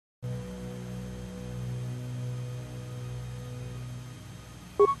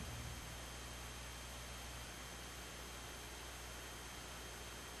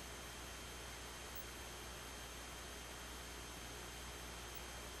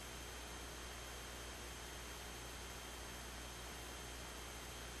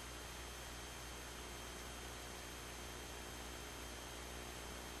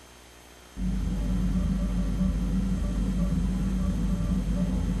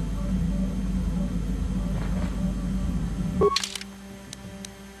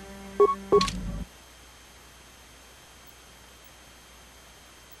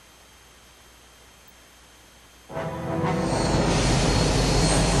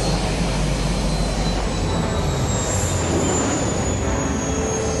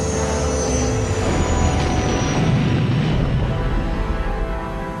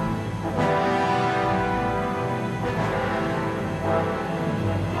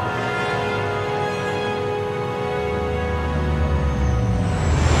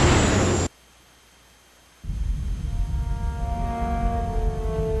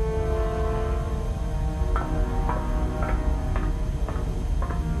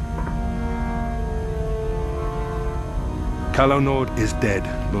KotOR is dead,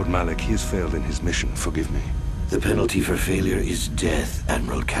 Lord Malak. He has failed in his mission. Forgive me. The penalty for failure is death,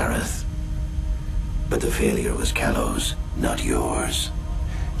 Admiral Kareth. But the failure was Callow's, not yours.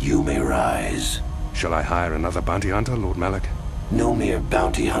 You may rise. Shall I hire another bounty hunter, Lord Malak? No mere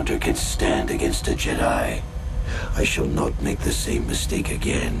bounty hunter can stand against a Jedi. I shall not make the same mistake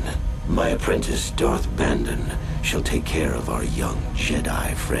again. My apprentice, Darth Bandon, shall take care of our young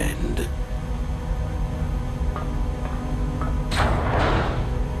Jedi friend.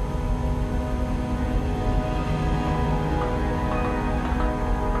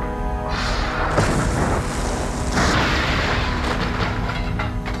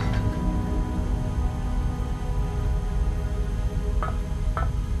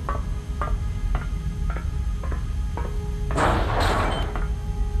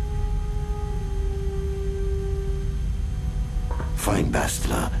 Find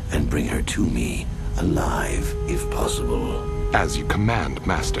Bastila and bring her to me, alive, if possible. As you command,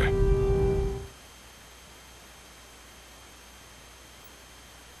 Master.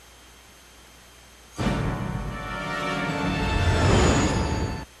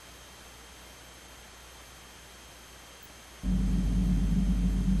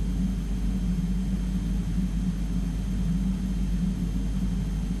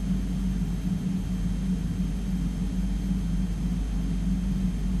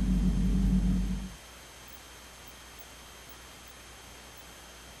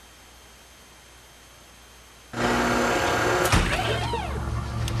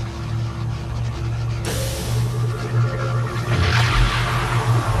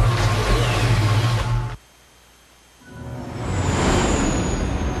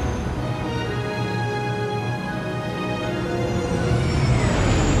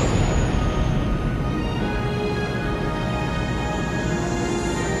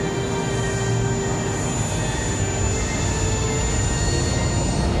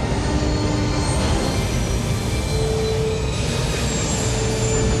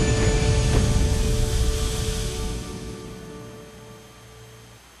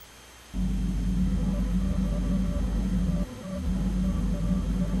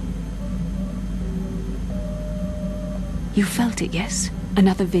 You felt it, yes?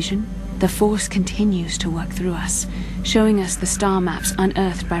 Another vision? The Force continues to work through us, showing us the star maps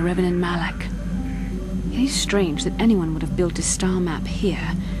unearthed by Reverend Malak. It is strange that anyone would have built a star map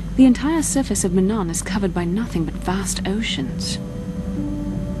here. The entire surface of Manaan is covered by nothing but vast oceans.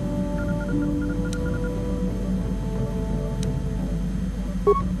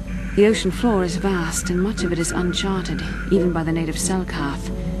 The ocean floor is vast, and much of it is uncharted, even by the native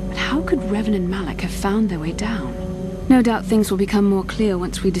Selkath. But how could Revan and Malak have found their way down? No doubt things will become more clear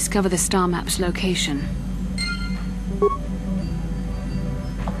once we discover the star map's location.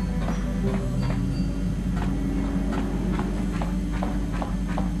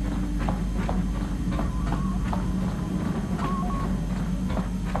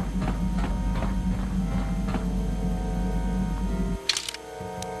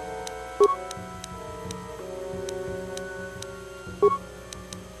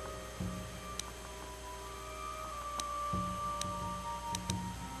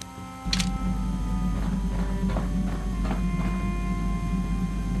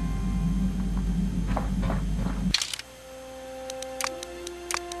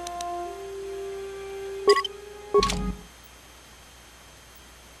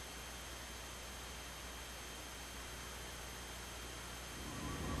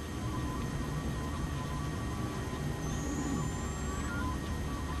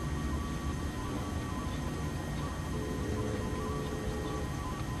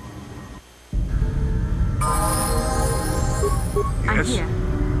 Yes? I'm here.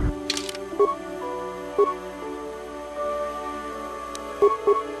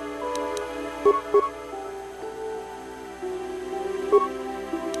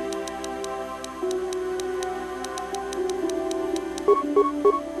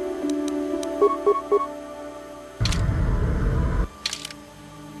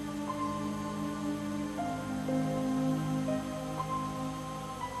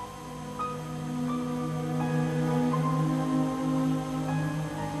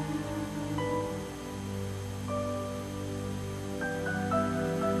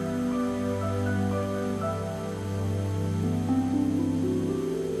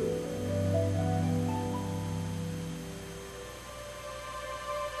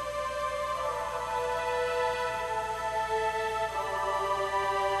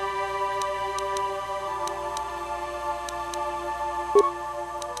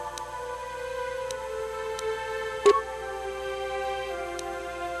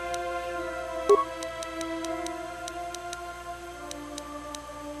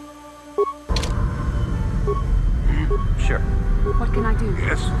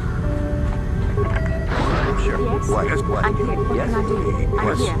 Yes. Sure. Yes. What? Yes. What? I'm here. What Yes. can I do? I'm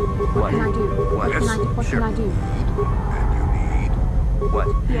Yes. here. What can I do? What Yes. can I do? What Sure. can I do? And you need what?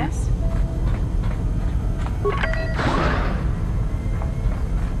 Yes.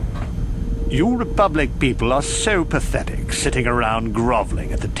 You Republic people are so pathetic, sitting around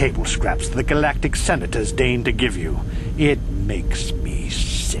groveling at the table scraps the galactic senators deign to give you. It makes me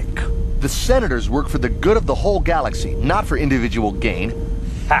sick. The senators work for the good of the whole galaxy, not for individual gain.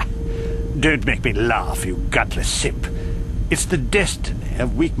 Ha! Don't make me laugh, you gutless simp. It's the destiny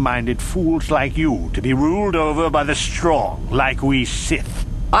of weak-minded fools like you to be ruled over by the strong, like we Sith.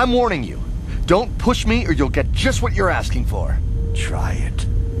 I'm warning you. Don't push me or you'll get just what you're asking for. Try it.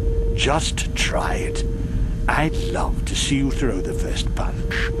 Just try it. I'd love to see you throw the first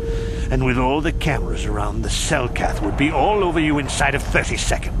punch. And with all the cameras around, the Selkath would be all over you inside of 30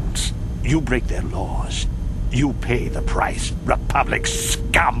 seconds. You break their laws. You pay the price, Republic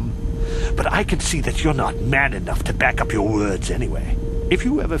scum. But I can see that you're not man enough to back up your words anyway. If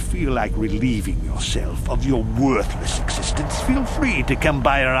you ever feel like relieving yourself of your worthless existence, feel free to come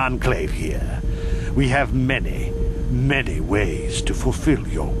by our enclave here. We have many ways to fulfill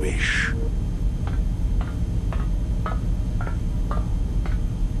your wish.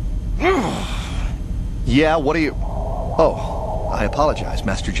 Yeah, what are you... Oh, I apologize,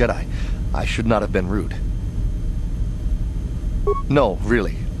 Master Jedi. I should not have been rude. No,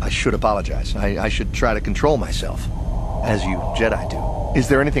 really, I should apologize. I should try to control myself, as you Jedi do. Is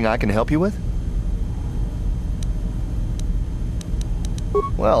there anything I can help you with?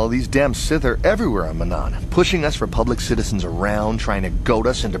 Well, these damn Sith are everywhere on Manaan, pushing us Republic citizens around, trying to goad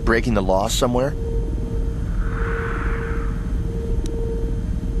us into breaking the law somewhere.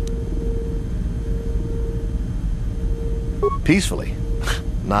 Peacefully?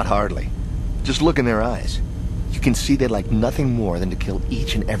 Not hardly. Just look in their eyes. You can see they'd like nothing more than to kill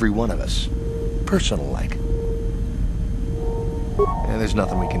each and every one of us. Personal-like. There's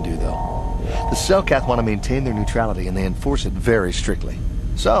nothing we can do, though. The Selkath want to maintain their neutrality, and they enforce it very strictly.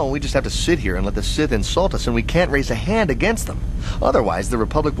 So, we just have to sit here and let the Sith insult us, and we can't raise a hand against them. Otherwise, the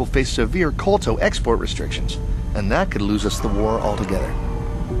Republic will face severe KotOR export restrictions, and that could lose us the war altogether.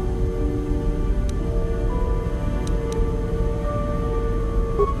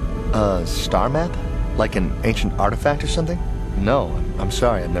 A star map? Like an ancient artifact or something? No, I'm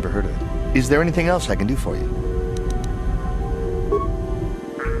sorry, I've never heard of it. Is there anything else I can do for you?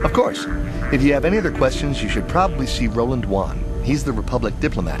 Of course. If you have any other questions, you should probably see Roland Wan. He's the Republic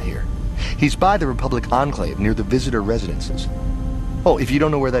diplomat here. He's by the Republic Enclave near the visitor residences. Oh, if you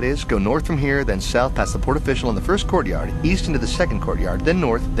don't know where that is, go north from here, then south past the port official in the first courtyard, east into the second courtyard, then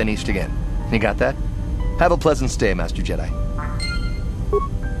north, then east again. You got that? Have a pleasant stay, Master Jedi.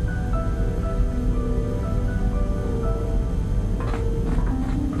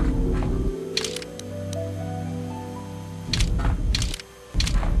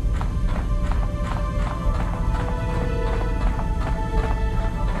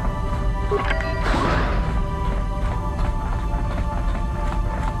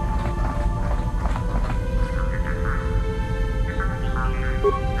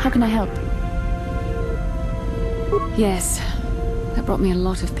 How can I help? Yes, that brought me a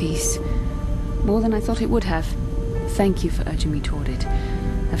lot of peace. More than I thought it would have. Thank you for urging me toward it.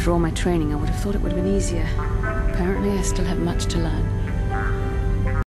 After all my training, I would have thought it would have been easier. Apparently, I still have much to learn.